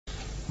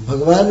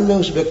भगवान में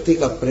उस व्यक्ति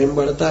का प्रेम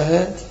बढ़ता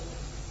है।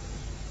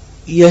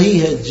 यही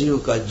है जीव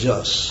का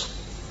जस,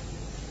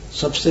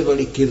 सबसे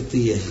बड़ी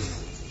कीर्ति यही,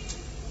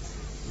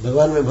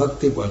 भगवान में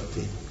भक्ति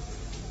बढ़ती।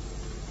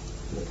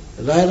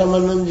 राय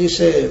रामानंद जी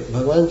से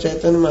भगवान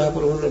चैतन्य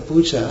महाप्रभु ने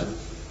पूछा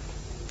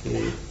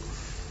कि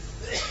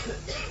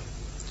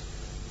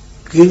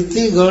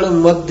कीर्ति गण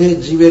मध्य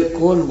जीवेर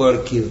कौन बड़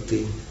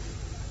कीर्ति।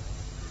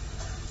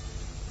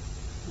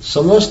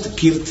 समस्त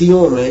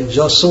कीर्तियों में,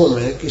 जसों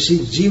में किसी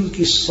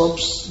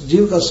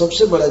जीव का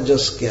सबसे बड़ा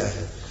जस क्या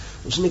है,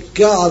 उसने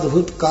क्या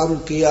अद्भुत काम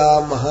किया,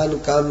 महान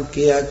काम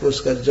किया कि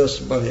उसका जस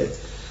बढ़े।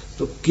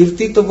 तो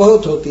कीर्ति तो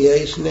बहुत होती है,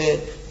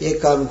 इसने ये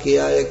काम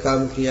किया, ये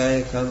काम किया,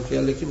 ये काम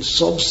किया, लेकिन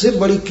सबसे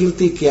बड़ी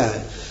कीर्ति क्या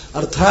है,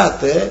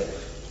 अर्थात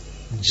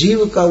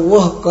जीव का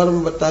वह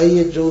कर्म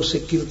बताइए जो उसे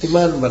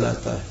कीर्तिमान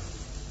बनाता है।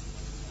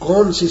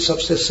 कौन सी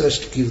सबसे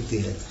श्रेष्ठ कीर्ति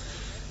है?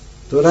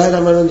 तो राय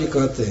रामानंद जी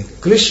कहते हैं,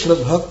 कृष्ण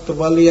भक्त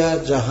बलिया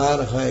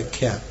जहार है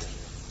ख्याति।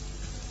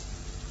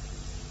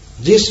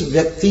 जिस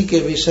व्यक्ति के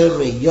विषय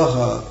में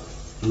यह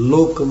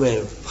लोक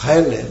में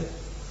फैले,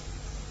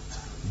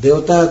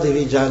 देवता आदि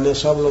भी जाने,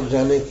 सब लोग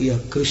जाने कि यह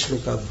कृष्ण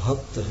का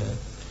भक्त है,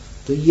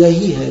 तो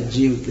यही है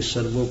जीव की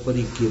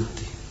सर्वोपरि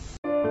कीर्ति।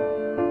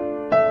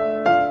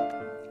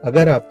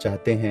 अगर आप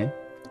चाहते हैं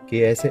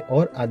कि ऐसे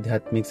और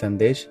आध्यात्मिक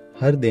संदेश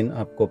हर दिन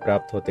आपको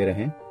प्राप्त होते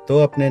रहें, तो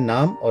अपने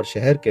नाम और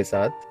शहर के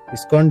साथ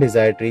इस्कॉन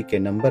डिजायर ट्री के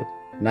नंबर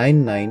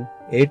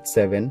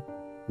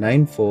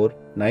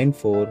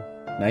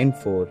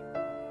 9987949494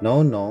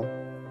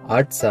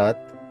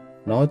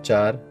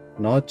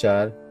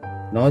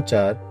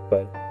 9987949494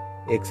 पर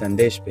एक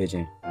संदेश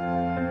भेजें।